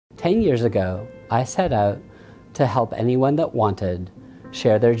10 years ago, I set out to help anyone that wanted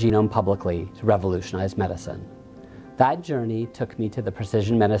share their genome publicly to revolutionize medicine. That journey took me to the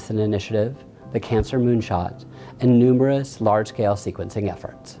Precision Medicine Initiative, the Cancer Moonshot, and numerous large-scale sequencing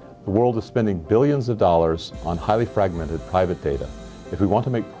efforts. The world is spending billions of dollars on highly fragmented private data. If we want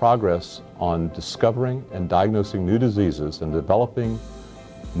to make progress on discovering and diagnosing new diseases and developing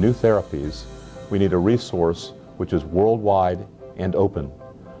new therapies, we need a resource which is worldwide and open.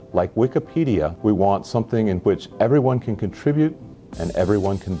 Like Wikipedia, we want something in which everyone can contribute and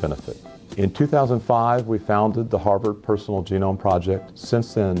everyone can benefit. In 2005, we founded the Harvard Personal Genome Project.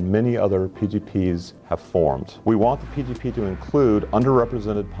 Since then, many other PGPs have formed. We want the PGP to include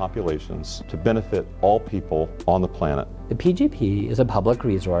underrepresented populations to benefit all people on the planet. The PGP is a public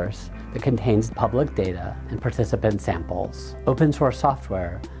resource that contains public data and participant samples, open source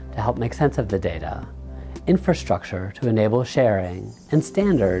software to help make sense of the data, infrastructure to enable sharing, and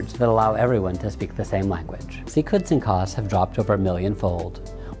standards that allow everyone to speak the same language. Sequencing costs have dropped over 1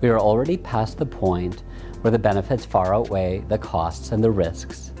 million-fold. We are already past the point where the benefits far outweigh the costs and the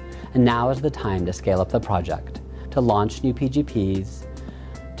risks, and now is the time to scale up the project, to launch new PGPs,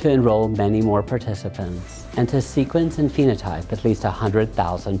 to enroll many more participants, and to sequence and phenotype at least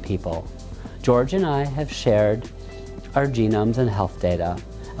 100,000 people. George and I have shared our genomes and health data,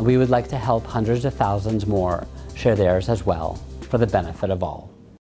 and we would like to help hundreds of thousands more share theirs as well, for the benefit of all.